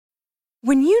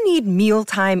When you need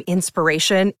mealtime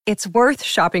inspiration, it's worth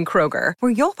shopping Kroger,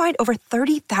 where you'll find over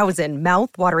 30,000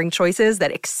 mouth-watering choices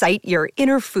that excite your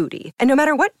inner foodie. And no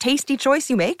matter what tasty choice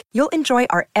you make, you'll enjoy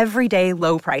our everyday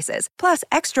low prices, plus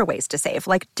extra ways to save,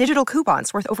 like digital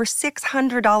coupons worth over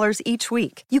 $600 each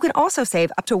week. You can also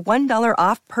save up to $1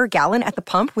 off per gallon at the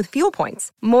pump with fuel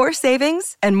points. More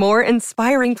savings and more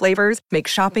inspiring flavors make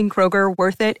shopping Kroger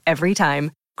worth it every time.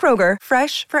 Kroger,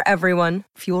 fresh for everyone.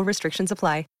 Fuel restrictions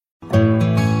apply.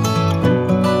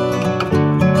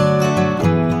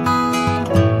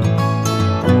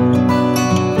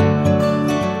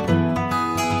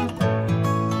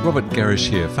 Robert Gerrish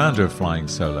here, founder of Flying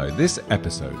Solo. This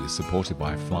episode is supported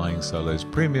by Flying Solo's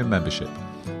premium membership.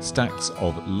 Stacks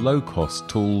of low-cost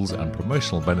tools and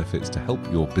promotional benefits to help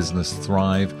your business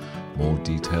thrive. More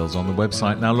details on the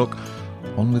website. Now look,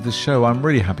 on with the show. I'm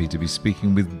really happy to be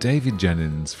speaking with David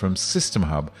Jennings from System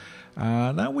Hub.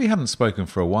 Now, we haven't spoken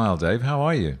for a while, Dave. How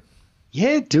are you?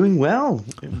 Yeah, doing well.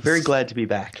 I'm very glad to be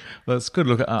back. That's good.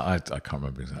 Look, I can't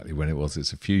remember exactly when it was.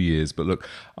 It's a few years, but look,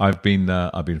 I've been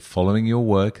following your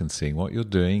work and seeing what you're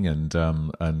doing,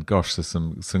 and gosh, there's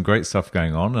some great stuff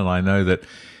going on. And I know that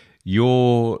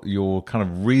your kind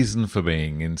of reason for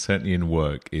being, certainly in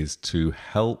work, is to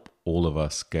help all of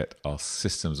us get our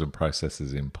systems and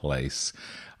processes in place.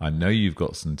 I know you've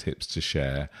got some tips to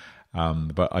share,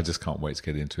 but I just can't wait to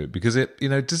get into it, because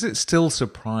does it still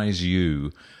surprise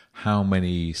you how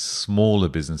many smaller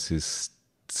businesses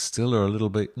still are a little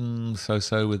bit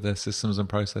so-so with their systems and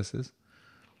processes?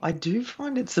 I do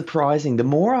find it surprising. The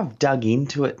more I've dug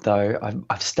into it, though,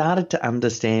 I've started to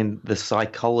understand the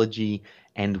psychology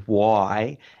and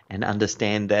why, and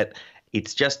understand that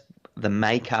it's just the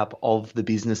makeup of the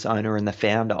business owner and the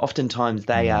founder. Oftentimes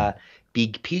they are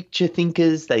big picture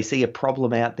thinkers. They see a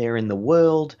problem out there in the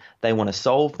world. They want to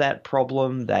solve that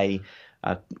problem. They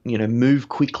move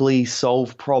quickly,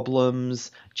 solve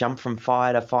problems, jump from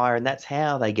fire to fire, and that's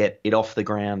how they get it off the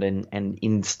ground. And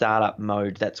in startup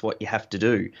mode, that's what you have to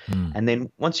do. And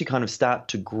then once you kind of start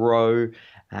to grow,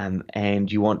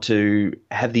 and you want to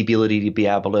have the ability to be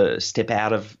able to step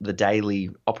out of the daily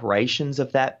operations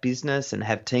of that business and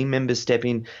have team members step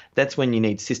in, that's when you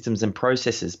need systems and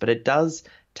processes. But it does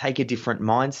take a different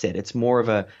mindset. It's more of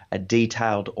a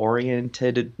detailed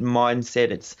oriented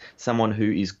mindset. It's someone who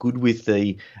is good with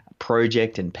the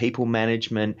project and people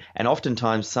management, and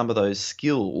oftentimes some of those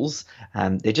skills,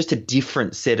 they're just a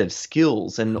different set of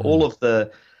skills, and all of the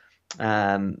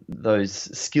those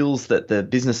skills that the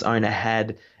business owner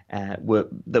had were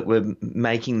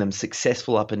making them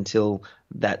successful up until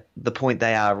the point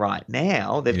they are right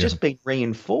now. They've just been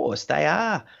reinforced. They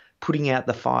are putting out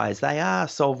the fires. They are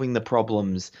solving the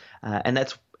problems, and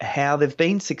that's how they've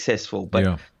been successful.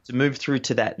 But to move through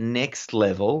to that next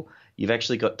level, you've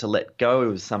actually got to let go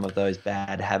of some of those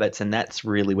bad habits, and that's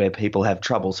really where people have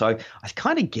trouble. So I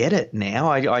kind of get it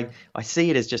now. I see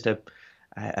it as just a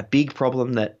big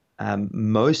problem that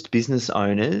most business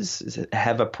owners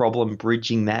have a problem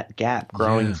bridging that gap,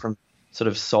 growing from sort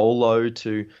of solo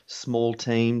to small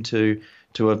team to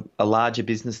a larger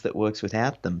business that works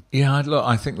without them. Yeah, look,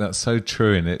 I think that's so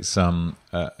true, and it's the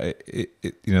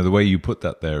way you put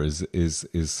that there is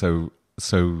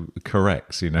so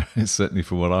correct. Certainly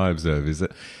from what I observe is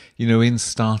that in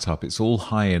startup it's all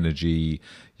high energy.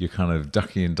 You're kind of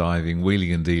ducking and diving,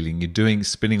 wheeling and dealing. You're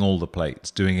spinning all the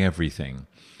plates, doing everything.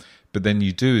 But then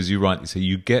you do, as you rightly say,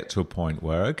 you get to a point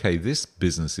where, okay, this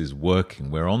business is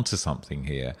working. We're onto something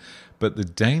here. But the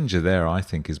danger there, I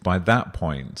think, is by that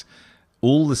point,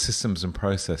 all the systems and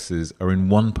processes are in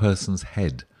one person's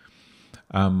head.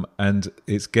 And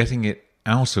it's getting it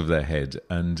out of their head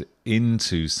and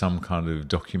into some kind of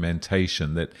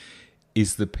documentation that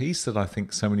is the piece that I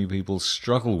think so many people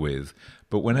struggle with.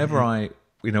 But whenever I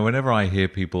hear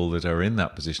people that are in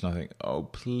that position, I think, oh,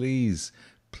 please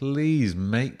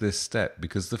make this step,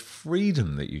 because the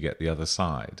freedom that you get the other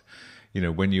side,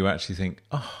 when you actually think,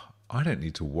 oh, I don't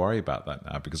need to worry about that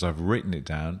now because I've written it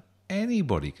down.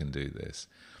 Anybody can do this,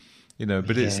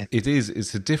 but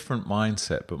it's a different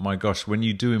mindset. But my gosh, when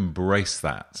you do embrace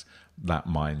that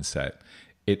mindset,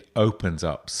 it opens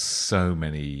up so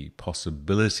many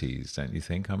possibilities, don't you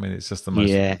think? I mean, it's just the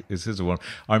most, it's just one.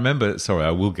 I remember,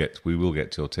 we will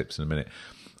get to your tips in a minute.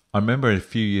 I remember a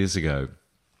few years ago,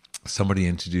 somebody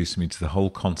introduced me to the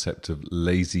whole concept of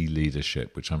lazy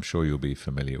leadership, which I'm sure you'll be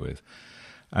familiar with.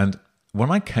 And when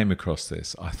I came across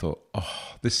this, I thought,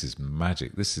 oh, this is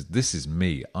magic. This is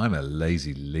me. I'm a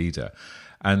lazy leader.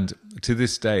 And to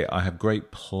this day, I have great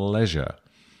pleasure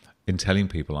in telling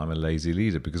people I'm a lazy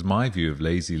leader, because my view of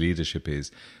lazy leadership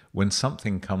is when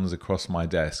something comes across my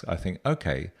desk, I think,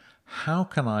 okay, how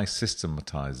can I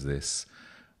systematize this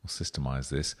or systemize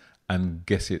this and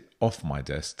get it off my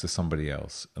desk to somebody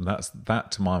else. And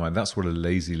that to my mind, that's what a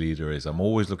lazy leader is. I'm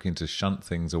always looking to shunt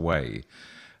things away,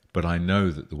 but I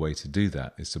know that the way to do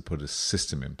that is to put a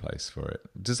system in place for it.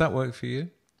 Does that work for you?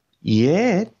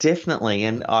 Yeah, definitely.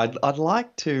 And I'd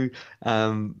like to.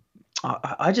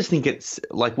 I just think it's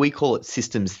like we call it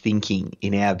systems thinking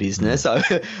in our business. So,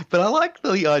 but I like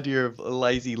the idea of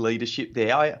lazy leadership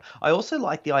there. I also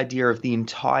like the idea of the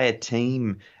entire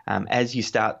team as you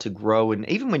start to grow, and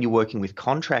even when you're working with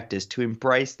contractors, to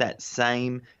embrace that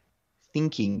same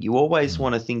thinking. You always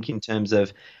want to think in terms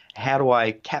of, how do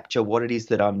I capture what it is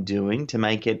that I'm doing to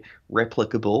make it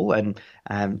replicable and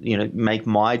make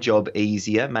my job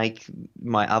easier, make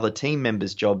my other team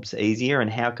members' jobs easier,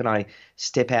 and how can I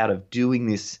step out of doing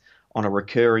this on a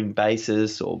recurring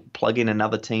basis, or plug in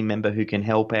another team member who can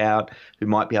help out, who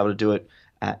might be able to do it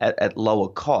at lower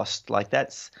cost. Like,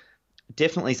 that's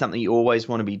definitely something you always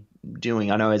want to be doing.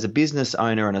 I know as a business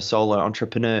owner and a solo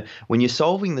entrepreneur, when you're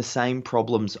solving the same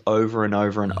problems over and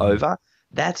over and over,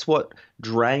 that's what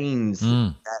drains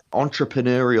that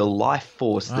entrepreneurial life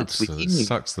force that's within you. It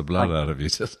sucks the blood out of you,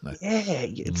 doesn't it? Yeah,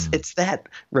 it's that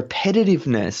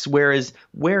repetitiveness. Whereas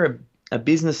we're a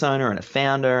business owner and a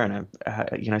founder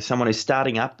and someone who's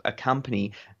starting up a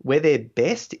company, where they're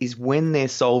best is when they're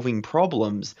solving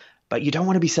problems. But you don't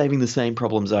want to be solving the same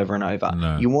problems over and over.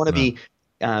 No, you want to be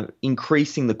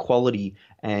increasing the quality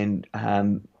and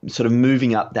sort of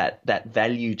moving up that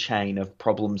value chain of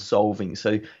problem solving.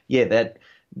 So yeah, that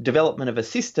development of a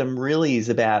system really is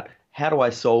about, how do I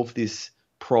solve this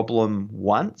problem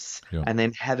once and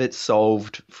then have it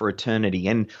solved for eternity?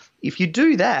 And if you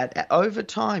do that, over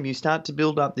time you start to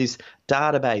build up this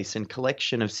database and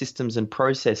collection of systems and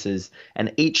processes,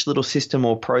 and each little system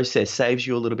or process saves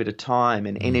you a little bit of time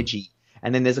and energy.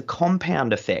 And then there's a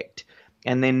compound effect.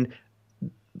 And then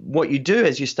what you do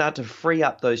as you start to free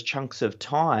up those chunks of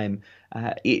time,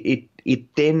 it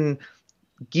then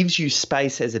gives you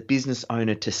space as a business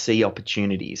owner to see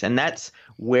opportunities. And that's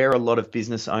where a lot of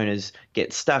business owners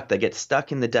get stuck. They get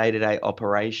stuck in the day-to-day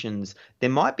operations. There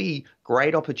might be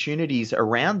great opportunities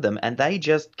around them, and they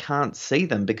just can't see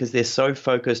them because they're so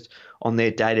focused on their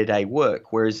day-to-day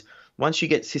work. Whereas once you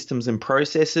get systems and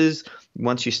processes,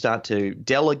 once you start to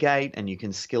delegate and you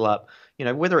can skill up,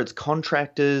 whether it's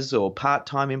contractors or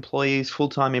part-time employees,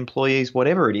 full-time employees,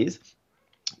 whatever it is,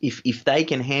 if they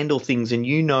can handle things and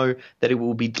that it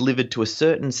will be delivered to a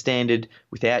certain standard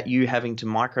without you having to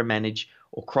micromanage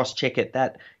or cross-check it,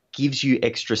 that gives you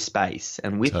extra space.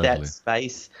 And with that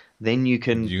space, then you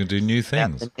can do new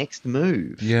things. The next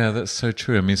move. Yeah, that's so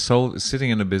true. I mean, sitting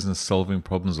in a business solving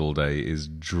problems all day is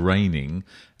draining,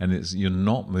 and you're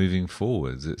not moving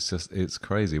forwards. It's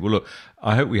crazy. Well, look,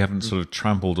 I hope we haven't sort of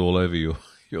trampled all over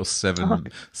your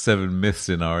seven myths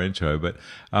in our intro, but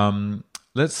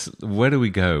where do we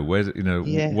go? What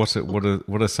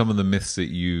are some of the myths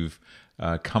that you've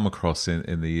come across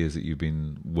in the years that you've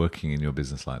been working in your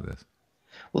business like this?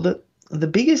 Well, the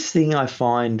biggest thing I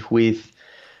find with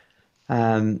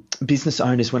business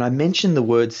owners, when I mention the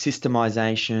word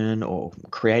systemization or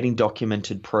creating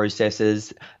documented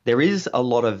processes, there is a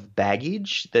lot of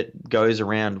baggage that goes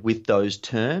around with those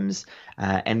terms.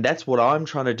 And that's what I'm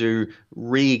trying to do,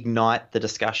 reignite the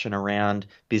discussion around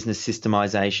business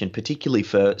systemization, particularly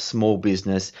for small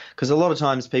business. Because a lot of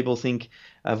times people think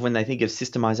of, when they think of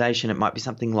systemization, it might be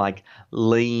something like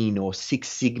Lean or Six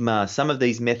Sigma, some of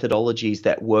these methodologies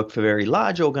that work for very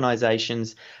large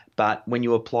organizations. But when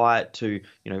you apply it to,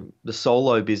 the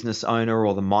solo business owner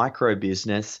or the micro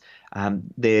business,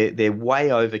 they're way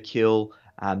overkill.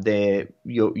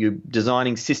 You're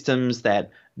designing systems that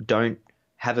don't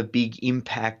have a big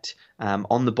impact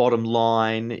on the bottom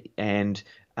line, and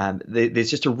there's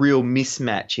just a real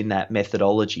mismatch in that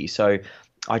methodology. So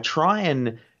I try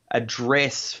and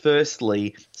address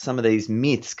firstly some of these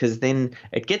myths, because then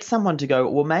it gets someone to go,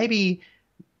 well, maybe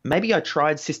I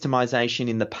tried systemization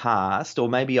in the past, or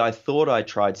maybe I thought I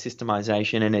tried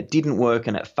systemization and it didn't work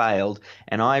and it failed,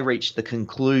 and I reached the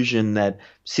conclusion that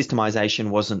systemization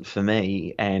wasn't for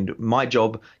me and my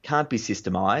job can't be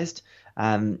systemized.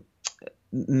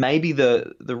 Maybe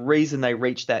the reason they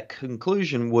reached that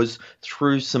conclusion was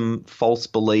through some false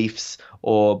beliefs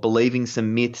or believing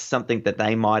some myths, something that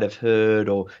they might have heard,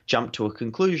 or jumped to a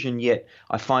conclusion. Yet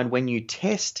I find when you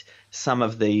test some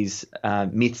of these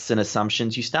myths and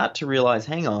assumptions, you start to realize,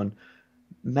 hang on,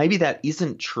 maybe that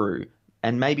isn't true,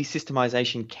 and maybe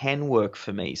systemization can work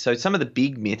for me. So some of the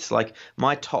big myths, like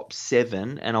my top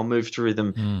 7, and I'll move through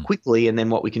them quickly, and then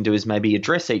what we can do is maybe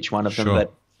address each one of them.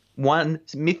 But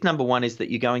myth number 1 is that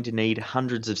you're going to need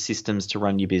hundreds of systems to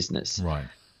run your business. Right.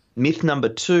 Myth number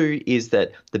 2 is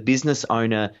that the business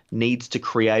owner needs to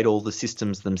create all the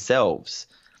systems themselves.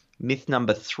 Myth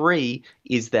number 3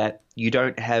 is that you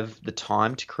don't have the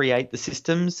time to create the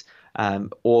systems,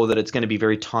 or that it's going to be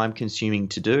very time consuming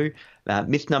to do.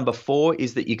 Myth number 4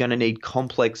 is that you're going to need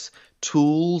complex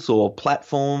tools or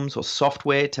platforms or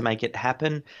software to make it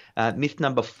happen. Myth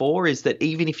number 4 is that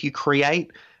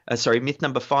myth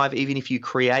number 5, even if you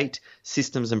create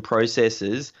systems and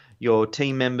processes, your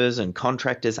team members and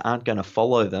contractors aren't going to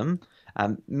follow them.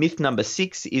 Myth number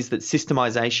 6 is that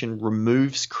systemization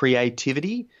removes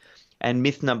creativity. And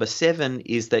myth number 7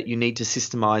 is that you need to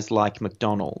systemize like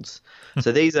McDonald's.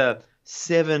 So these are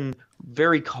 7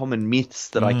 very common myths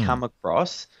that I come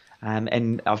across.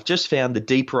 And I've just found the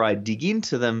deeper I dig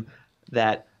into them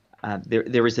that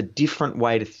there is a different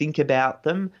way to think about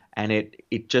them, and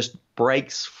it just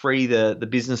breaks free the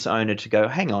business owner to go,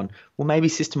 hang on, well, maybe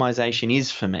systemization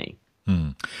is for me.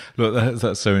 Look,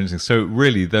 that's so interesting. So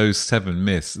really, those 7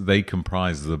 myths, they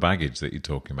comprise the baggage that you're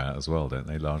talking about as well, don't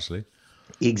they, largely?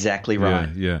 Exactly right.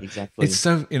 Yeah. Exactly. It's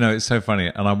so funny,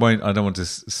 and I don't want to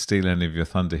steal any of your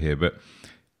thunder here, but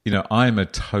I'm a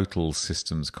total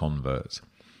systems convert,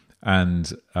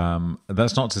 and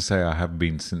that's not to say I have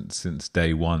been since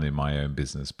day one in my own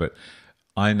business, but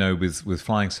I know with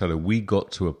Flying Solo, we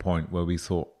got to a point where we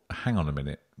thought, hang on a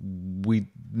minute, we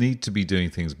need to be doing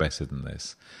things better than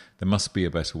this. There must be a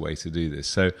better way to do this.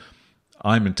 So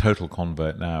I'm a total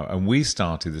convert now. And we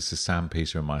started, this is Sam,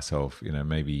 Peter and myself,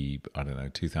 maybe,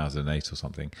 2008 or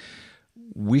something.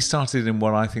 We started in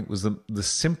what I think was the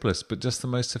simplest, but just the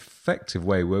most effective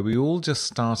way, where we all just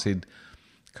started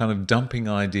kind of dumping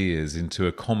ideas into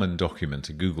a common document,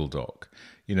 a Google Doc.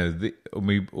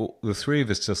 The 3 of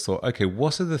us just thought, okay,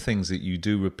 what are the things that you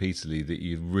do repeatedly that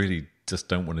you really just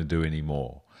don't want to do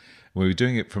anymore? We were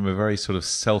doing it from a very sort of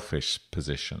selfish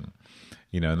position.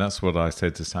 And that's what I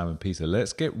said to Sam and Peter.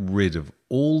 Let's get rid of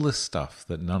all the stuff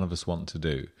that none of us want to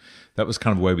do. That was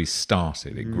kind of where we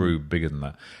started. It grew bigger than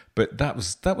that. But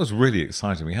that was really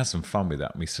exciting. We had some fun with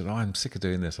that. And we said, I'm sick of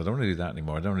doing this. I don't want to do that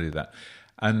anymore. I don't want to do that.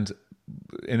 And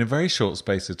in a very short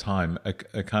space of time, a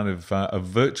kind of a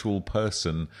virtual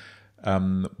person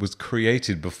was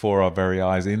created before our very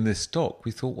eyes in this doc.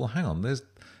 We thought, well, hang on,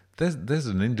 there's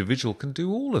an individual can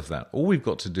do all of that. All we've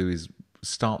got to do is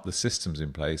start the systems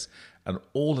in place, and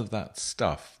all of that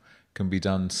stuff can be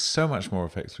done so much more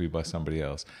effectively by somebody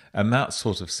else. And that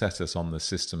sort of set us on the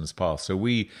systems path. So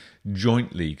we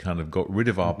jointly kind of got rid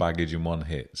of our baggage in one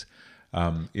hit.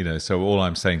 So all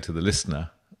I'm saying to the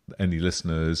listener, any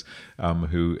listeners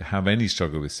who have any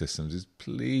struggle with systems, is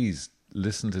please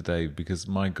listen to Dave, because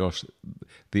my gosh,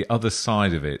 the other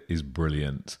side of it is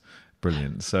brilliant.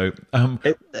 So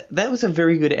that was a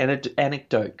very good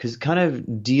anecdote, because it kind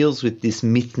of deals with this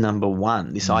myth number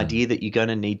 1, this idea that you're going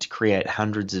to need to create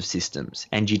hundreds of systems,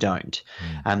 and you don't.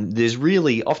 There's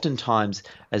really oftentimes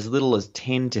as little as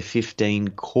 10 to 15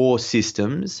 core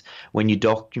systems. When you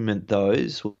document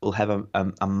those, will have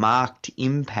a marked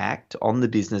impact on the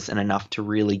business, and enough to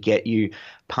really get you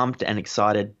pumped and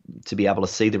excited to be able to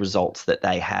see the results that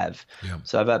they have. Yeah.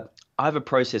 So I have a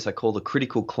process I call the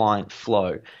critical client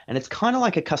flow, and it's kind of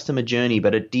like a customer journey,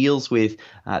 but it deals with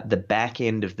the back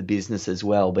end of the business as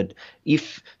well. But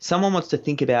if someone wants to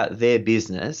think about their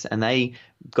business and they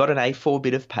got an A4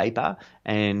 bit of paper,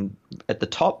 and at the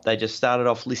top they just started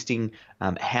off listing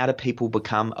how do people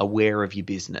become aware of your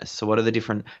business? So what are the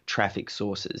different traffic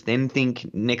sources? Then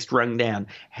think next rung down,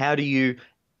 how do you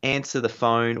answer the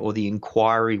phone or the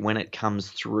inquiry when it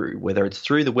comes through, whether it's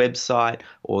through the website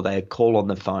or they call on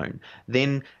the phone.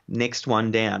 Then next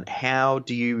one down,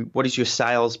 what does your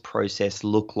sales process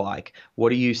look like? What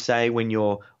do you say when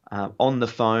you're on the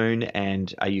phone,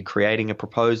 and are you creating a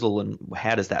proposal, and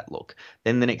how does that look?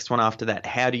 Then the next one after that,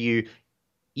 how do you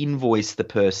invoice the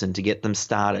person to get them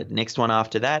started? Next one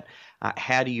after that,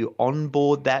 how do you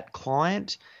onboard that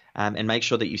client and make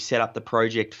sure that you set up the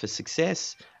project for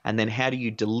success? And then how do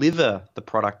you deliver the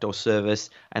product or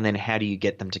service? And then how do you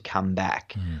get them to come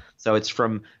back? So it's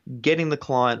from getting the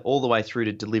client all the way through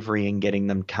to delivery and getting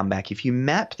them come back. If you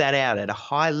map that out at a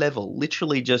high level,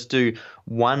 literally just do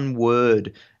one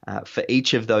word for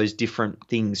each of those different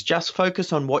things. Just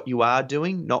focus on what you are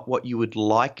doing, not what you would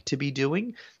like to be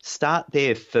doing. Start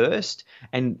there first.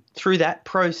 And through that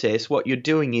process, what you're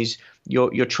doing is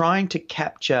you're trying to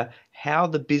capture how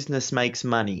the business makes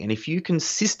money. And if you can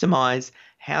systemize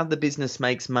how the business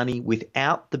makes money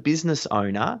without the business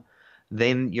owner,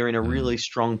 then you're in a really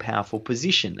strong, powerful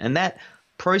position. And that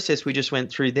process we just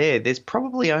went through there's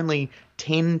probably only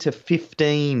 10 to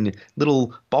 15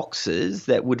 little boxes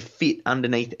that would fit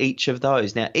underneath each of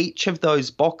those. Now, each of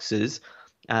those boxes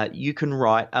you can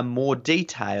write a more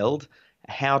detailed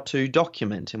how to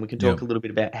document, and we can talk a little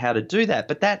bit about how to do that.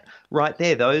 But that right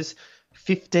there, those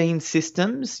 15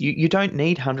 systems, you don't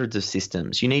need hundreds of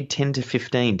systems. You need 10 to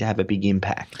 15 to have a big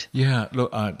impact. Yeah,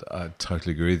 look, I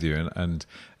totally agree with you. And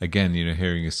again,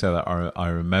 hearing you say that, I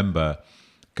remember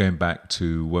going back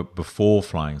to before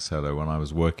Flying Solo, when I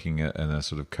was working in a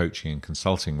sort of coaching and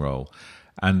consulting role.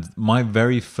 And my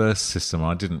very first system,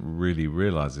 I didn't really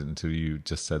realize it until you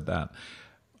just said that.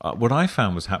 What I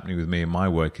found was happening with me in my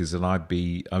work is that I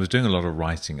was doing a lot of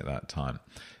writing at that time.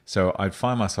 So I'd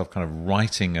find myself kind of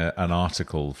writing an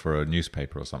article for a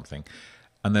newspaper or something,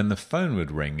 and then the phone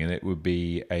would ring and it would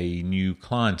be a new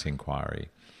client inquiry.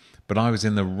 But I was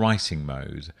in the writing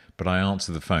mode, but I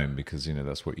answered the phone because,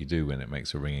 that's what you do when it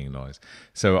makes a ringing noise.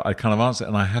 So I kind of answered,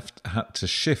 and I had to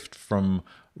shift from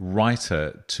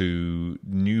writer to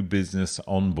new business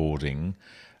onboarding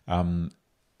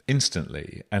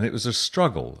instantly. And it was a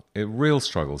struggle, a real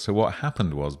struggle. So what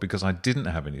happened was, because I didn't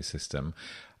have any system,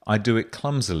 I'd do it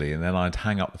clumsily, and then I'd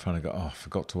hang up the phone and go, oh, I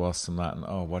forgot to ask them that, and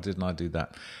oh, why didn't I do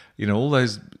that? All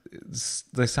those,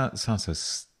 they sound so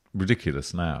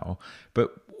ridiculous now,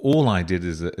 but all I did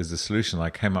as a solution, I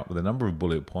came up with a number of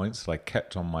bullet points that I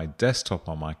kept on my desktop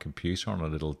on my computer on a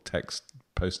little text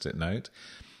post-it note,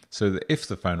 so that if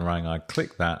the phone rang, I'd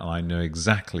click that and I know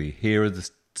exactly, here are the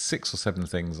 6 or 7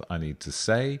 things I need to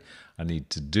say, I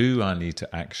need to do, I need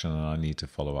to action, and I need to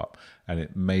follow up. And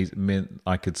it meant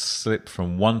I could slip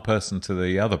from one person to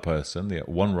the other person,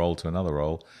 one role to another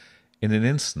role, in an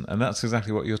instant. And that's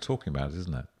exactly what you're talking about,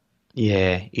 isn't it?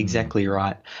 Yeah, exactly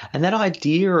right. And that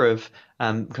idea of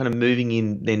kind of moving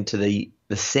in then to the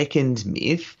second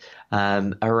myth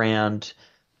around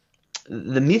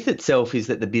the myth itself is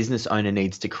that the business owner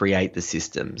needs to create the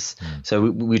systems.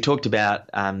 So we talked about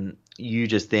you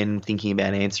just then thinking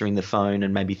about answering the phone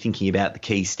and maybe thinking about the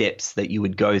key steps that you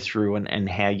would go through and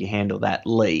how you handle that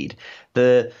lead.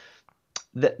 Some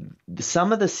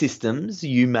of the systems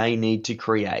you may need to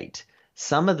create.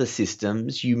 Some of the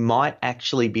systems you might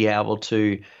actually be able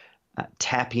to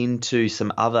tap into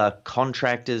some other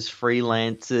contractors,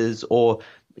 freelancers, or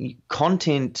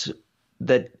content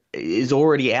that is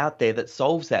already out there that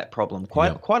solves that problem.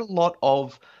 Quite a lot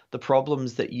of the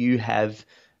problems that you have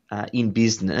in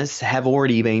business have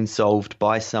already been solved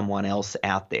by someone else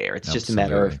out there. It's just a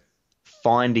matter of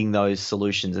finding those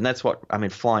solutions, and that's what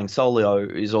Flying Solo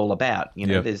is all about.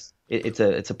 It's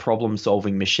a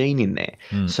problem-solving machine in there.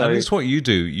 So and it's what you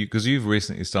do, because you've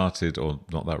recently started, or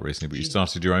not that recently, but you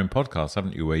started your own podcast,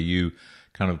 haven't you, where you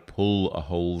kind of pull a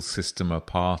whole system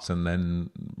apart and then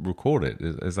record it.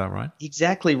 Is that right?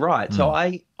 Exactly right. So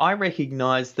I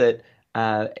recognize that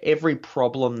every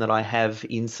problem that I have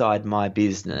inside my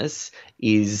business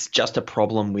is just a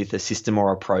problem with a system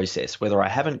or a process. Whether I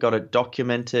haven't got it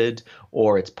documented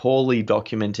or it's poorly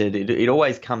documented, it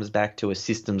always comes back to a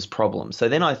systems problem. So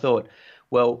then I thought,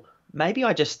 well, maybe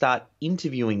I just start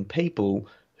interviewing people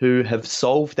who have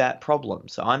solved that problem.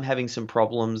 So I'm having some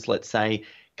problems, let's say,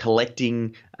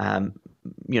 collecting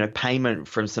payment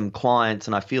from some clients,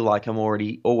 and I feel like I'm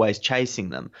always chasing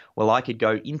them. Well, I could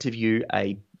go interview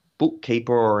a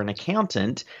bookkeeper or an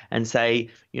accountant and say,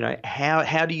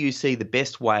 how do you see the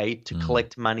best way to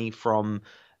collect money from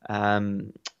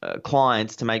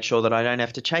clients to make sure that I don't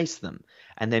have to chase them?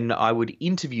 And then I would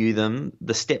interview them,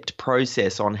 the stepped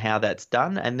process on how that's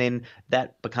done, and then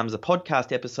that becomes a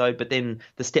podcast episode. But then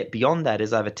the step beyond that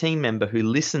is I have a team member who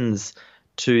listens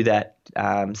to that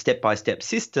step-by-step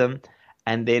system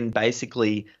and then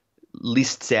basically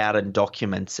lists out and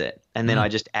documents it. And then I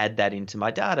just add that into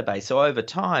my database. So over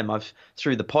time,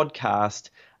 through the podcast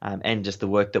and just the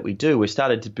work that we do, we've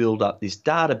started to build up this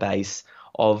database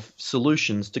of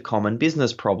solutions to common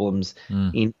business problems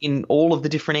in all of the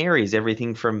different areas,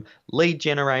 everything from lead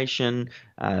generation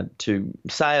to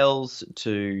sales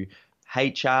to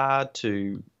HR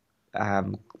to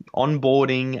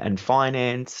onboarding and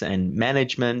finance and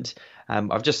management.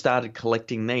 I've just started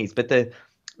collecting these. But the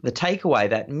takeaway,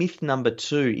 that myth number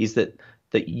 2, is that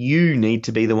you need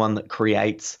to be the one that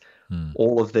creates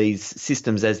all of these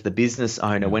systems as the business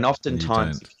owner, when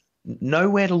oftentimes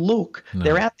nowhere to look. No.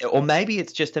 They're out there. Or maybe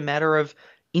it's just a matter of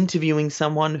interviewing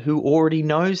someone who already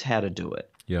knows how to do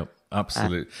it. Yep.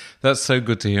 Absolutely. That's so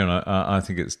good to hear, and I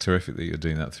think it's terrific that you're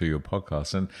doing that through your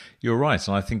podcast. And you're right.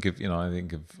 And I think if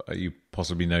you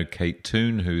possibly know Kate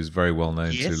Toon, who's very well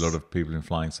known to a lot of people in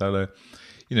Flying Solo.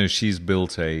 She's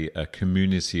built a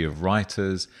community of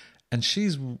writers, and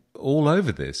she's all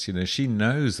over this. She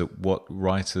knows that what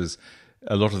writers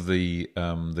a lot of the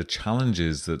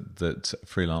challenges that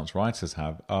freelance writers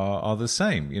have are the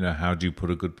same. You know, how do you put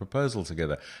a good proposal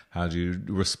together? How do you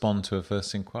respond to a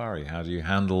first inquiry? How do you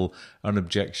handle an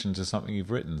objection to something you've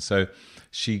written? So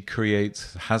she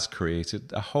has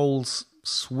created a whole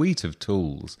suite of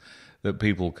tools that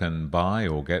people can buy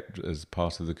or get as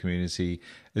part of the community.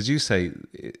 As you say,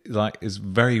 like, it's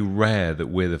very rare that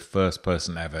we're the first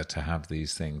person ever to have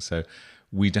these things. So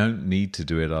we don't need to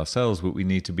do it ourselves, but we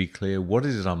need to be clear, what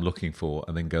is it I'm looking for,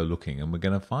 and then go looking, and we're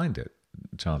going to find it.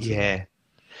 Chances Yeah.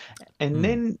 And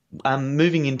then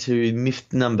moving into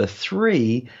myth number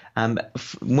 3,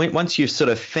 once you've sort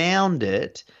of found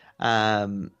it,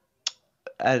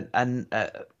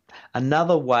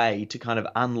 another way to kind of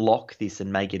unlock this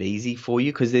and make it easy for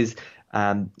you, because there's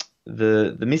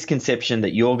the misconception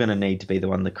that you're going to need to be the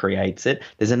one that creates it.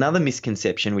 There's another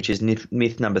misconception, which is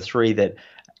myth number 3, that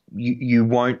you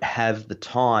won't have the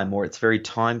time, or it's very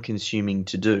time consuming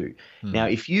to do. Now,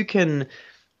 if you can,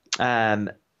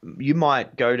 you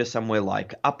might go to somewhere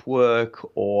like Upwork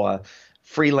or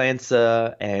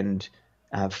Freelancer and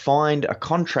find a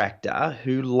contractor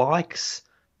who likes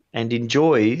and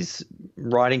enjoys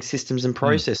writing systems and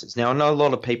processes. Now, I know a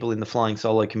lot of people in the Flying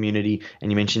Solo community,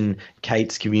 and you mentioned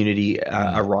Kate's community,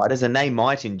 are writers, and they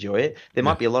might enjoy it. There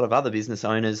might be a lot of other business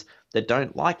owners that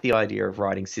don't like the idea of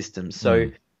writing systems.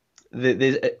 So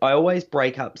I always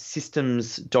break up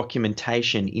systems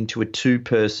documentation into a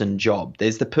 2-person job.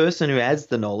 There's the person who has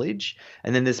the knowledge,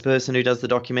 and then there's the person who does the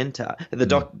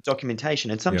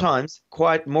documentation. And sometimes,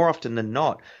 quite more often than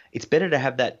not, it's better to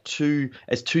have that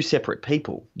as two separate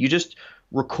people. You just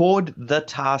record the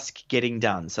task getting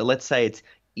done. So let's say it's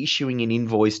issuing an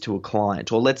invoice to a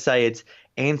client, or let's say it's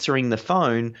answering the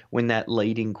phone when that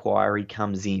lead inquiry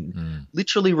comes in.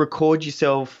 Literally record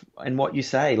yourself and what you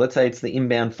say. Let's say it's the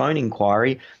inbound phone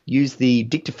inquiry. Use the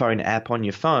dictaphone app on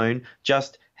your phone.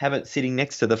 Just have it sitting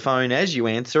next to the phone as you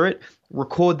answer it.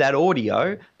 Record that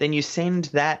audio. Then you send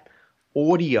that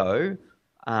audio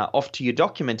off to your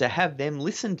document to have them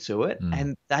listen to it,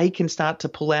 and they can start to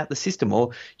pull out the system.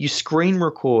 Or you screen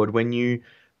record when you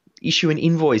issue an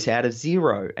invoice out of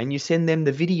Xero and you send them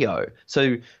the video.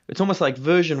 So it's almost like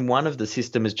version 1 of the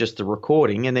system is just the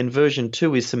recording, and then version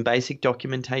 2 is some basic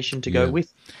documentation to go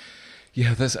with.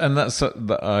 Yeah,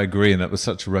 I agree, and that was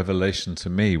such a revelation to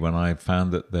me when I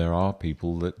found that there are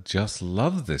people that just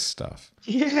love this stuff.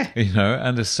 Yeah, you know,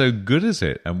 and are so good at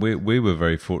it. And we were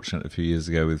very fortunate a few years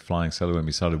ago with Flying Solo when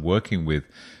we started working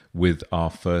with our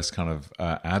first kind of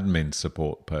admin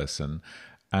support person.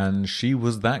 And she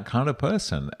was that kind of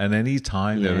person. And any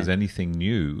time there was anything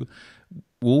new,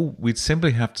 we'd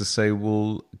simply have to say,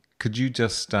 well, could you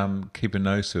just keep a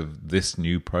note of this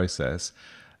new process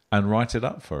and write it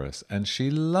up for us? And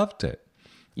she loved it.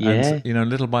 Yeah. And, you know,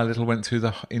 little by little went through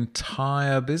the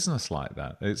entire business like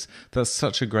that. That's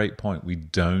such a great point. We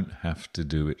don't have to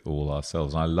do it all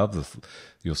ourselves. And I love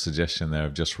your suggestion there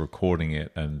of just recording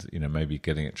it and, you know, maybe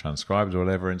getting it transcribed or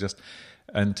whatever,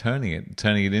 and turning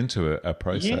it into a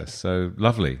process. Yeah. So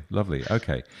lovely.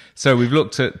 Okay. So we've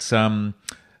looked at,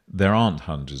 there aren't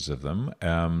hundreds of them.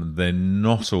 They're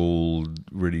not all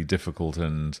really difficult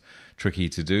and tricky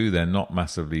to do. They're not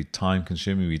massively time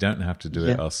consuming. We don't have to do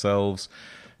it ourselves.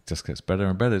 It just gets better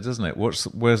and better, doesn't it? What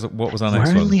was our next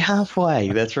one? We're only halfway.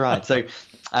 That's right. So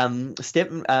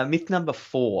myth number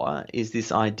 4 is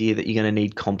this idea that you're going to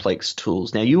need complex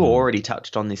tools. Now, you already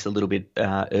touched on this a little bit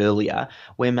earlier,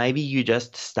 where maybe you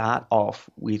just start off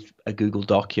with a Google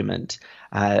document.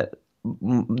 The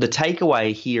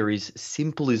takeaway here is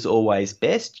simple is always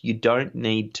best. You don't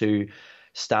need to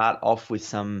start off with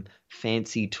some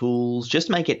fancy tools. Just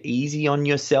make it easy on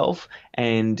yourself.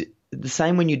 And the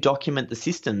same when you document the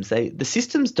systems. The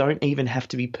systems don't even have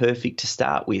to be perfect to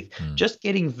start with. Just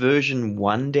getting version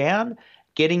 1 down,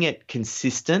 getting it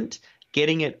consistent,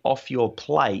 getting it off your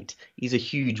plate is a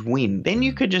huge win. Then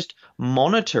you could just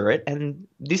monitor it, and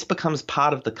this becomes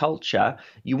part of the culture.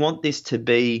 You want this to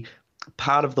be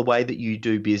part of the way that you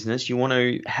do business. You want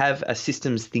to have a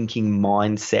systems thinking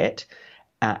mindset,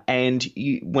 and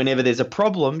whenever there's a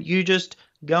problem, you just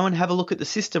go and have a look at the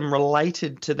system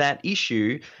related to that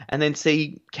issue and then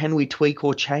see, can we tweak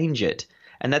or change it?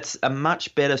 And that's a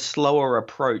much better, slower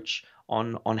approach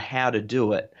on how to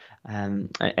do it. And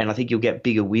I think you'll get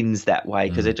bigger wins that way,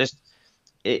 because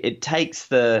it takes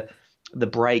the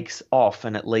brakes off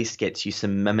and at least gets you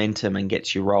some momentum and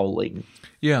gets you rolling.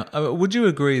 Yeah. Would you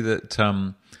agree that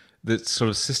that sort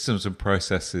of systems and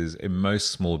processes in most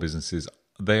small businesses,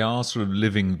 they are sort of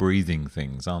living, breathing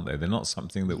things, aren't they? They're not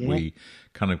something that we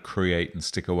kind of create and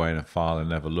stick away in a file and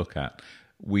never look at.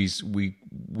 we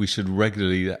should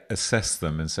regularly assess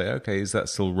them and say, okay, is that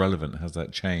still relevant? Has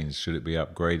that changed? Should it be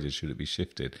upgraded? Should it be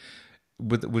shifted?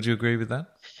 Would you agree with that?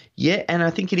 Yeah, and I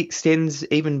think it extends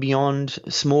even beyond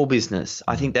small business.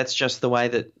 I think that's just the way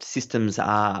that systems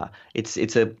are.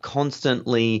 It's a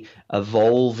constantly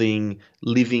evolving,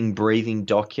 living, breathing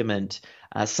document.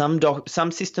 Some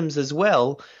systems as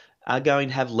well are going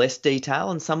to have less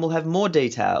detail, and some will have more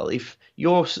detail. If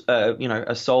you're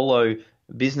a solo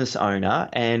business owner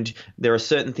and there are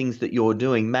certain things that you're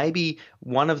doing, maybe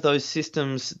one of those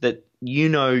systems that you're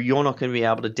not going to be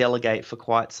able to delegate for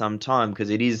quite some time because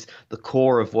it is the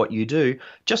core of what you do,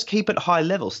 just keep it high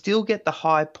level. Still get the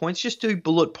high points, just do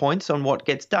bullet points on what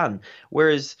gets done.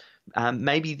 Whereas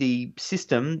maybe the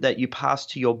system that you pass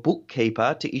to your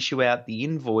bookkeeper to issue out the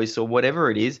invoice or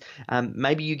whatever it is,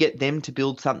 maybe you get them to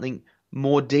build something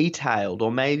more detailed,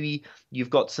 or maybe you've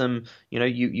got some,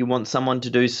 you want someone to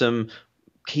do some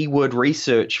keyword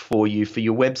research for you for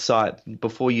your website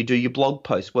before you do your blog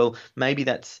post. Well, maybe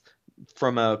that's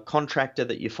from a contractor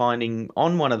that you're finding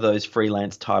on one of those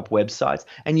freelance type websites,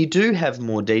 and you do have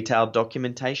more detailed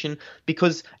documentation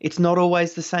because it's not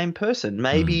always the same person.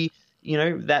 Maybe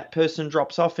that person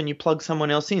drops off and you plug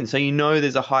someone else in, so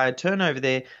there's a higher turnover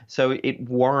there, so it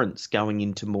warrants going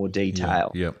into more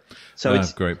detail. Yeah. So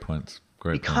it's great points.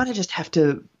 You kind of just have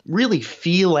to really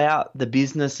feel out the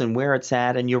business and where it's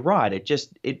at, and you're right,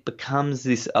 it becomes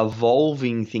this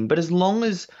evolving thing. But as long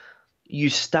as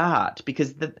you start,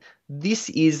 because this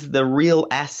is the real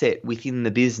asset within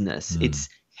the business. It's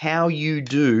how you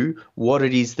do what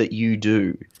it is that you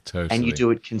do. Totally. And you do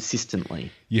it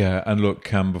consistently. Yeah, and look,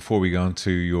 before we go on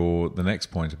to the next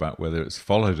point about whether it's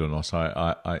followed or not,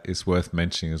 it's worth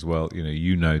mentioning as well.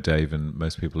 Dave, and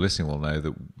most people listening will know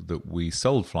that we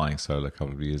sold Flying Solo a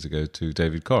couple of years ago to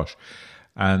David Koch,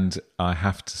 and I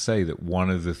have to say that one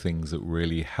of the things that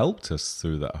really helped us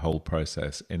through that whole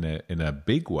process in a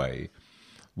big way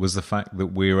was the fact that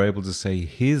we were able to say,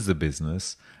 here's the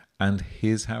business and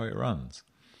here's how it runs.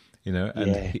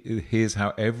 Here's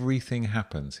how everything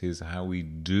happens. Here's how we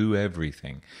do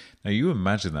everything. Now, you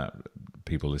imagine that,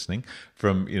 people listening,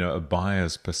 from a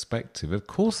buyer's perspective. Of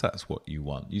course, that's what you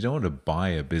want. You don't want to buy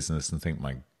a business and think,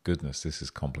 my goodness, this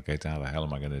is complicated. How the hell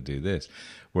am I going to do this?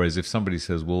 Whereas if somebody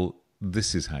says, well,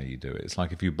 this is how you do it. It's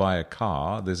like if you buy a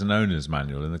car, there's an owner's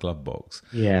manual in the glove box.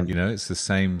 Yeah. It's the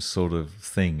same sort of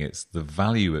thing. It's the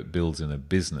value it builds in a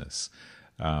business.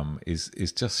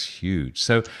 Is just huge.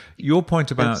 So your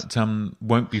point about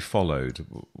won't be followed.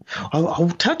 I'll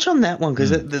touch on that one because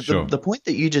sure. the point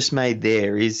that you just made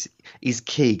there is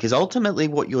key, because ultimately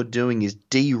what you're doing is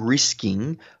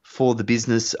de-risking for the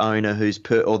business owner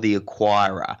or the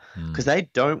acquirer, because they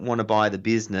don't want to buy the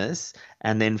business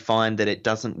and then find that it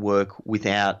doesn't work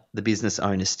without the business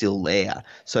owner still there.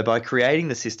 So by creating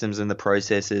the systems and the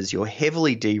processes, you're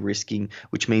heavily de-risking,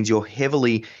 which means you're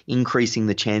heavily increasing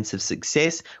the chance of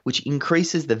success, which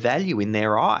increases the value in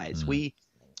their eyes. We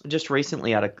just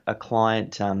recently had a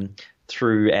client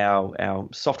through our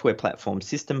software platform,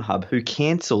 System Hub, who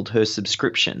cancelled her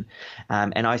subscription.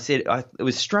 And I said it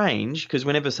was strange because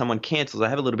whenever someone cancels, I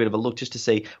have a little bit of a look just to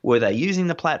see were they using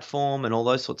the platform and all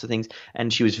those sorts of things.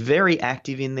 And she was very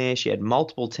active in there. She had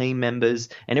multiple team members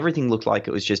and everything looked like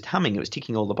it was just humming. It was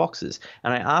ticking all the boxes.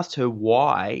 And I asked her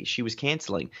why she was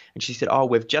cancelling. And she said,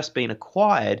 we've just been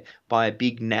acquired by a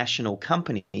big national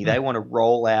company. They want to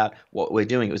roll out what we're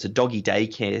doing. It was a doggy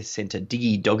daycare centre,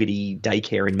 Diggy Doggity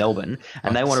Daycare in Melbourne.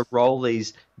 And they want to roll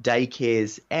these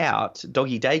daycares out,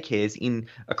 doggy daycares,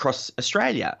 across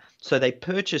Australia. So they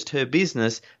purchased her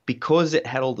business because it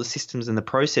had all the systems and the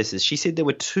processes. She said there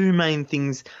were two main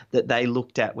things that they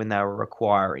looked at when they were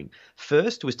acquiring.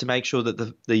 First was to make sure that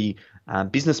the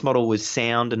business model was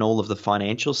sound and all of the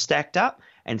financials stacked up.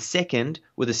 And second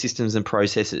were the systems and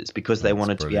processes, because they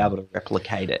wanted to be able to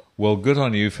replicate it. Well, good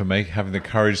on you for having the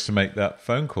courage to make that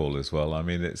phone call as well. I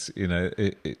mean,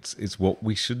 it's what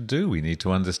we should do. We need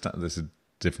to understand. This is a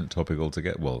different topic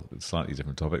altogether. Well, it's a slightly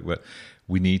different topic, but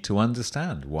we need to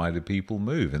understand, why do people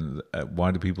move and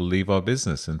why do people leave our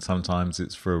business? And sometimes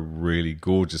it's for a really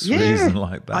gorgeous reason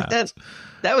like that.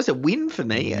 That was a win for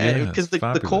me, because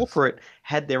the corporate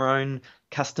had their own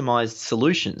customized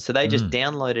solutions. So they just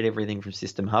downloaded everything from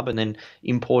System Hub and then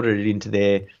imported it into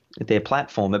their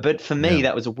platform. But for me,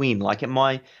 that was a win. Like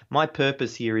my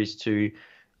purpose here is to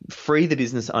free the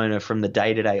business owner from the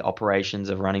day-to-day operations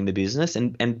of running the business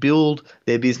and build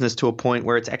their business to a point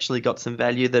where it's actually got some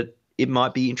value that it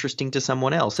might be interesting to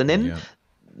someone else. And then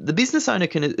the business owner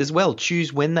can as well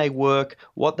choose when they work,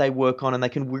 what they work on, and they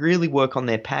can really work on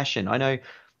their passion. I know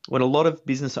when a lot of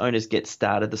business owners get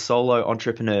started, the solo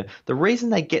entrepreneur, the reason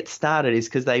they get started is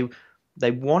because they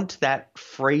They want that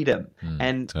freedom.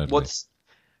 And Totally.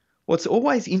 what's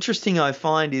always interesting, I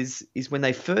find, is when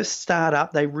they first start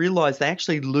up, they realize they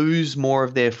actually lose more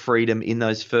of their freedom in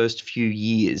those first few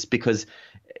years because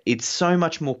it's so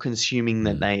much more consuming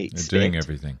than they They're doing expect.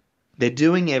 everything. They're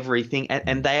doing everything,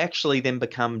 and they actually then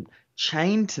become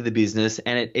chained to the business,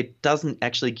 and it doesn't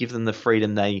actually give them the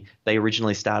freedom they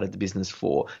originally started the business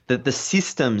for. That the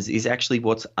systems is actually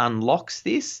what unlocks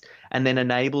this and then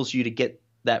enables you to get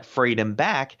that freedom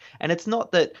back. And it's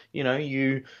not that,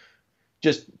 you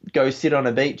just go sit on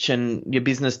a beach and your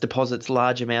business deposits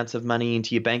large amounts of money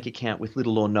into your bank account with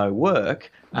little or no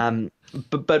work.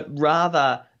 But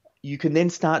rather, you can then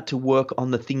start to work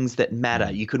on the things that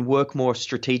matter. You can work more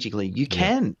strategically. You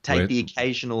can take the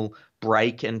occasional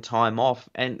break and time off,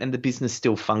 and the business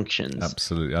still functions.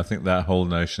 Absolutely. I think that whole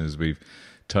notion, as we've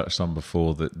touched on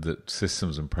before, that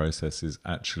systems and processes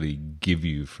actually give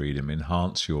you freedom,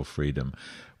 enhance your freedom.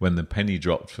 When the penny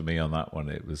dropped for me on that one,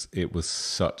 it was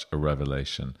such a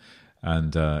revelation.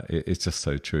 And it's just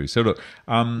so true. So look,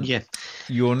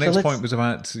 your next point was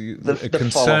about a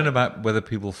concern about whether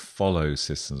people follow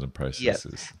systems and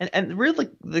processes. Yeah. And really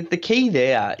the key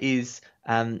there is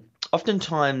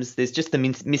oftentimes there's just the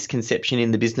misconception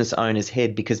in the business owner's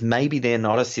head because maybe they're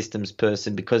not a systems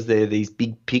person, because they're these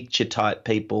big picture type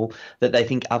people, that they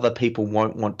think other people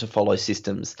won't want to follow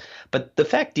systems. But the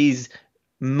fact is,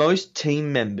 most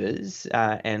team members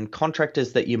and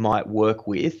contractors that you might work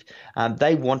with,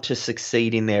 they want to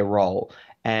succeed in their role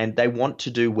and they want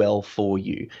to do well for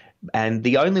you. And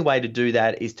the only way to do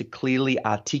that is to clearly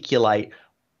articulate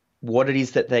what it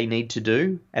is that they need to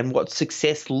do and what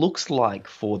success looks like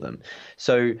for them.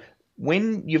 So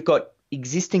when you've got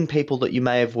existing people that you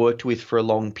may have worked with for a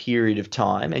long period of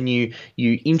time and you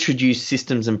introduce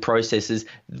systems and processes,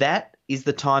 that is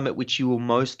the time at which you will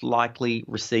most likely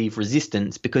receive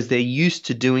resistance, because they're used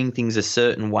to doing things a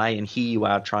certain way, and here you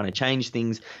are trying to change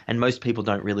things, and most people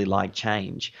don't really like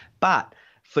change. But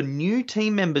for new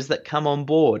team members that come on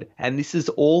board, and this is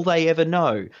all they ever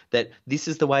know, that this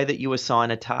is the way that you assign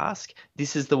a task,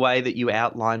 this is the way that you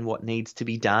outline what needs to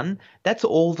be done, that's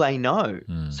all they know.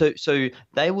 So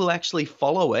they will actually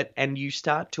follow it, and you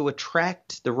start to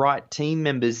attract the right team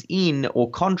members in,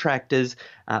 or contractors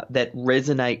that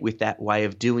resonate with that way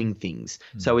of doing things.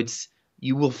 So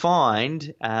you will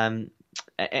find and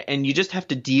you just have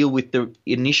to deal with the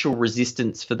initial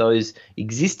resistance for those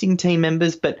existing team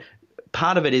members, but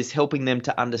part of it is helping them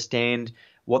to understand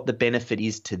what the benefit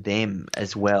is to them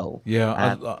as well.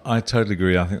 Yeah, I totally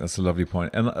agree. I think that's a lovely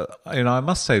point. And I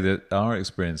must say that our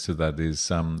experience of that is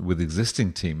with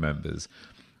existing team members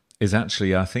is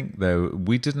actually, I think, though,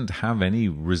 we didn't have any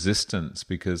resistance,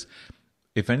 because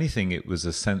if anything, it was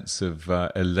a sense of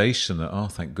elation that, oh,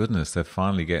 thank goodness, they're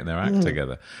finally getting their act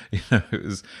together.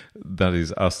 That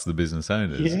is us, the business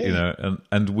owners,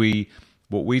 and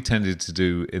what we tended to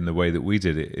do in the way that we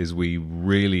did it is we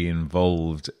really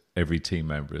involved every team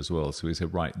member as well. So we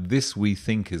said, right, this we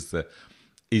think is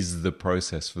the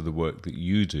process for the work that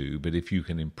you do, but if you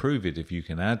can improve it, if you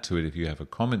can add to it, if you have a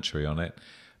commentary on it,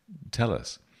 tell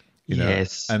us.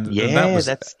 Yes, and that was,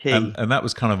 that's key. And that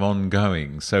was kind of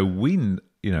ongoing. So we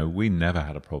never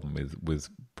had a problem with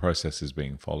processes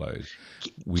being followed.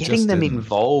 Getting them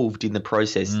involved in the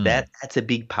process, that's a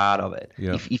big part of it.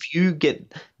 Yeah. If you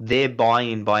get their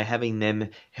buy-in by having them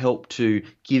help to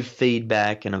give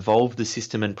feedback and evolve the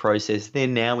system and process, they're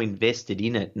now invested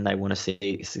in it and they want to see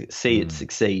it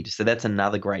succeed. So that's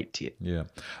another great tip. Yeah.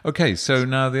 Okay, so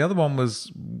now the other one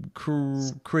was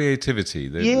creativity.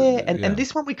 And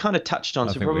this one we kind of touched on,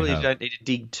 so probably don't need to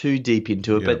dig too deep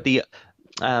into it. But the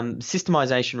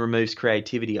systemization removes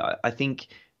creativity. I think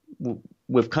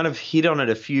we've kind of hit on it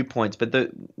a few points, but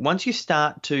once you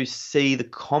start to see the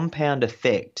compound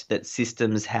effect that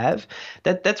systems have,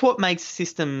 that's what makes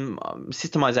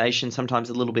systemization sometimes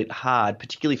a little bit hard,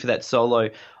 particularly for that solo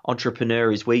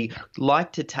entrepreneur, is we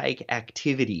like to take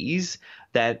activities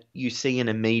that you see an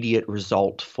immediate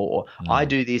result for. I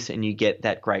do this and you get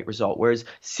that great result. Whereas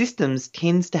systems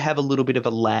tends to have a little bit of a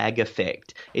lag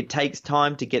effect. It takes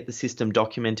time to get the system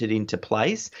documented into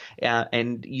place,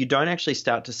 and you don't actually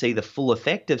start to see the full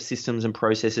effect of systems and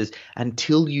processes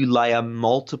until you layer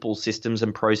multiple systems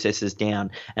and processes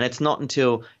down. And it's not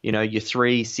until, you're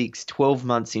 3, 6, 12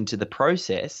 months into the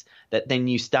process that then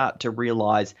you start to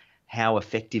realize how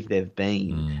effective they've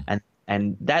been.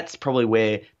 And that's probably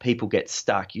where people get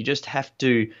stuck. You just have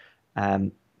to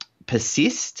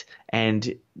persist.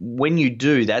 And when you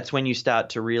do, that's when you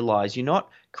start to realize you're not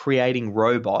creating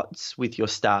robots with your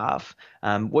staff.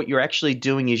 What you're actually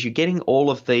doing is you're getting all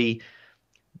of the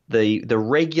the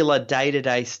regular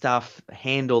day-to-day stuff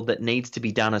handled that needs to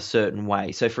be done a certain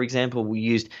way. So, for example, we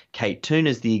used Kate Toon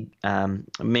as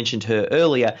mentioned her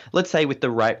earlier. Let's say with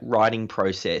the writing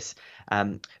process,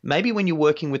 maybe when you're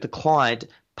working with a client,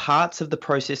 parts of the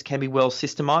process can be well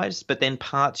systemized, but then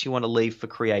parts you want to leave for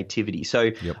creativity.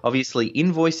 So obviously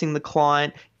invoicing the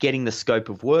client, getting the scope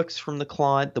of works from the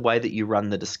client, the way that you run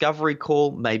the discovery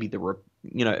call, maybe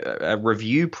a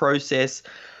review process.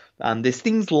 There's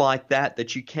things like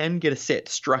that you can get a set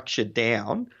structure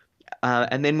down.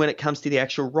 And then when it comes to the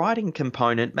actual writing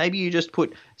component, maybe you just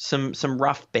put some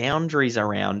rough boundaries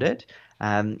around it.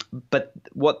 But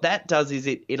what that does is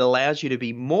it allows you to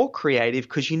be more creative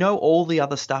because all all the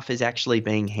other stuff is actually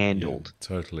being handled. Yeah,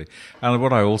 totally. And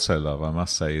what I also love, I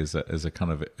must say, is that as a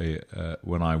kind of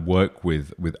when I work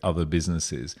with other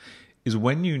businesses, is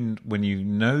when you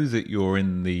know that you're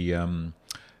in the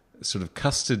sort of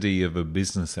custody of a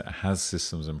business that has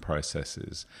systems and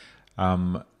processes.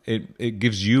 It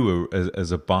gives you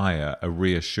as a buyer a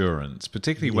reassurance,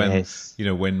 particularly when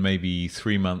when maybe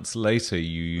 3 months later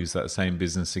you use that same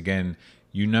business again.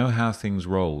 You know how things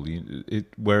roll.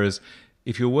 Whereas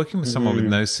if you're working with someone with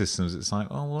no systems, it's like,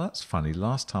 oh well, that's funny.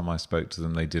 Last time I spoke to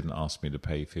them, they didn't ask me to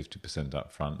pay 50% up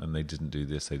front, and they didn't do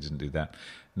this, they didn't do that.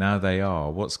 Now they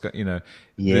are.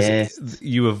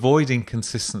 You avoid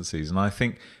inconsistencies, and I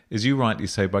think, as you rightly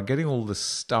say, by getting all this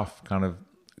stuff kind of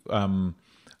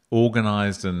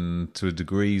organized and to a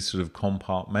degree sort of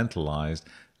compartmentalized,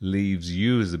 leaves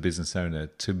you as a business owner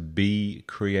to be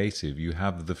creative. You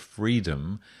have the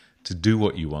freedom to do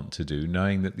what you want to do,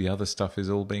 knowing that the other stuff is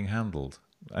all being handled.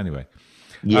 Anyway,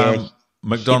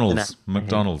 McDonald's.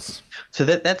 So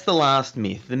that's the last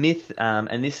myth. The myth,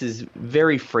 and this is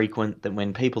very frequent, that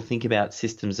when people think about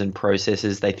systems and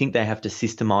processes, they think they have to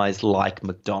systemize like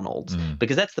McDonald's,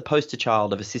 because that's the poster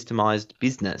child of a systemized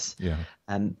business. Yeah.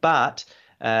 But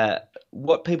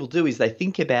what people do is they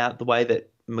think about the way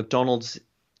that McDonald's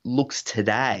looks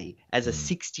today as a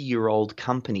 60-year-old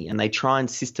company, and they try and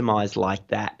systemize like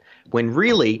that, when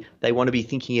really they want to be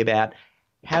thinking about,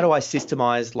 how do I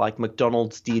systemize like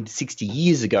McDonald's did 60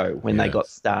 years ago when they got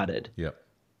started? Yep.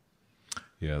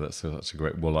 Yeah, that's a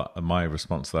great. Well, my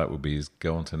response to that would be is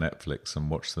go onto Netflix and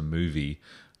watch the movie.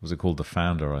 Was it called The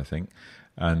Founder, I think?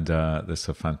 And there's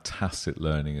a fantastic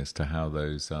learning as to how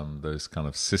those kind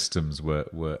of systems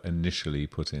were initially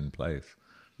put in place.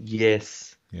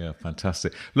 Yes. Yeah,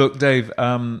 fantastic. Look, Dave,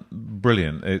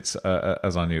 brilliant. It's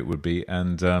as I knew it would be,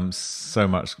 and so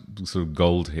much sort of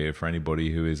gold here for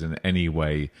anybody who is in any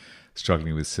way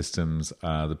struggling with systems.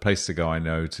 The place to go, I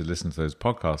know, to listen to those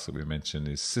podcasts that we mentioned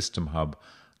is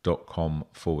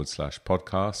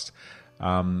systemhub.com/podcast.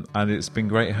 And it's been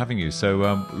great having you. So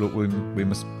look, we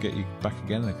must get you back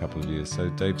again in a couple of years. So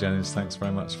Dave Jennings, thanks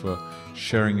very much for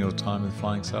sharing your time with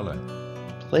Flying Solo.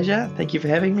 Pleasure. Thank you for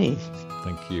having me.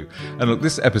 Thank you. And look,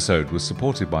 this episode was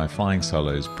supported by Flying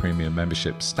Solo's premium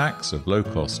membership, stacks of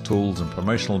low-cost tools and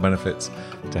promotional benefits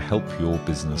to help your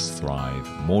business thrive.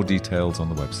 More details on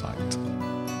the website.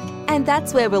 And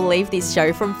that's where we'll leave this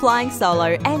show from Flying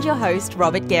Solo and your host,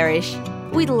 Robert Gerrish.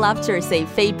 We'd love to receive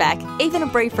feedback, even a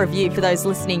brief review for those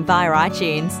listening via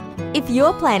iTunes. If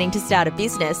you're planning to start a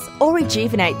business or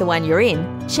rejuvenate the one you're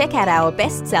in, check out our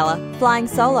bestseller, Flying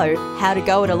Solo, How to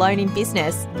Go It Alone in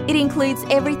Business. It includes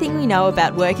everything we know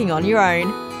about working on your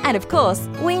own. And of course,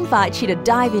 we invite you to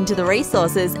dive into the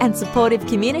resources and supportive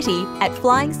community at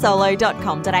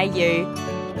flyingsolo.com.au.